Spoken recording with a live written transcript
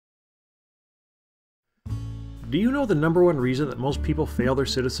Do you know the #1 reason that most people fail their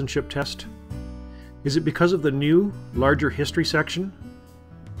citizenship test? Is it because of the new, larger history section?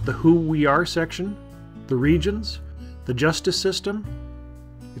 The who we are section? The regions? The justice system?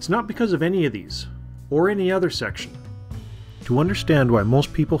 It's not because of any of these, or any other section. To understand why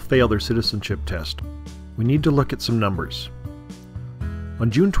most people fail their citizenship test, we need to look at some numbers. On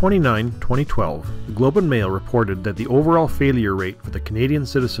June 29, 2012, the Globe and Mail reported that the overall failure rate for the Canadian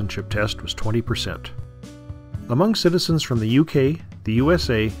Citizenship Test was 20%. Among citizens from the UK, the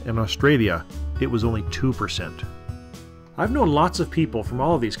USA, and Australia, it was only 2%. I've known lots of people from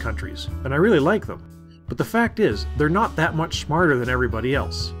all of these countries, and I really like them. But the fact is, they're not that much smarter than everybody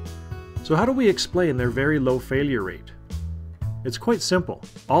else. So how do we explain their very low failure rate? It's quite simple.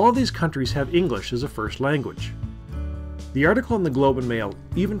 All of these countries have English as a first language. The article in the Globe and Mail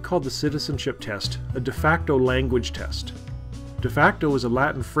even called the citizenship test a de facto language test. De facto is a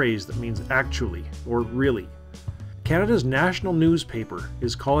Latin phrase that means actually, or really. Canada's national newspaper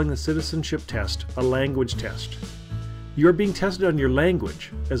is calling the citizenship test a language test. You are being tested on your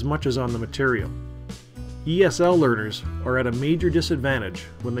language as much as on the material. ESL learners are at a major disadvantage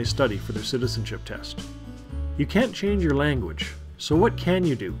when they study for their citizenship test. You can't change your language, so what can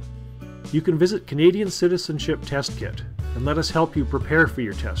you do? You can visit Canadian Citizenship Test Kit and let us help you prepare for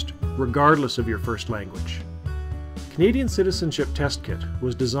your test, regardless of your first language. Canadian Citizenship Test Kit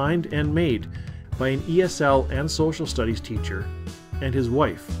was designed and made by an ESL and social studies teacher and his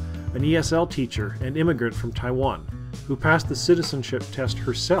wife, an ESL teacher and immigrant from Taiwan, who passed the citizenship test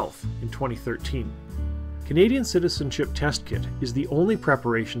herself in 2013. Canadian Citizenship Test Kit is the only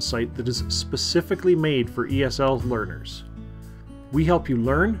preparation site that is specifically made for ESL learners. We help you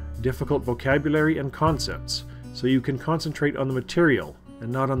learn difficult vocabulary and concepts so you can concentrate on the material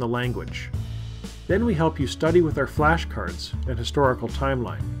and not on the language. Then we help you study with our flashcards and historical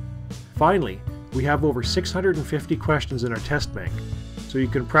timeline. Finally, we have over 650 questions in our test bank, so you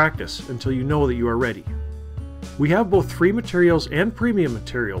can practice until you know that you are ready. We have both free materials and premium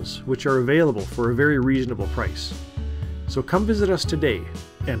materials which are available for a very reasonable price. So come visit us today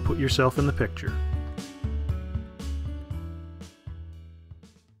and put yourself in the picture.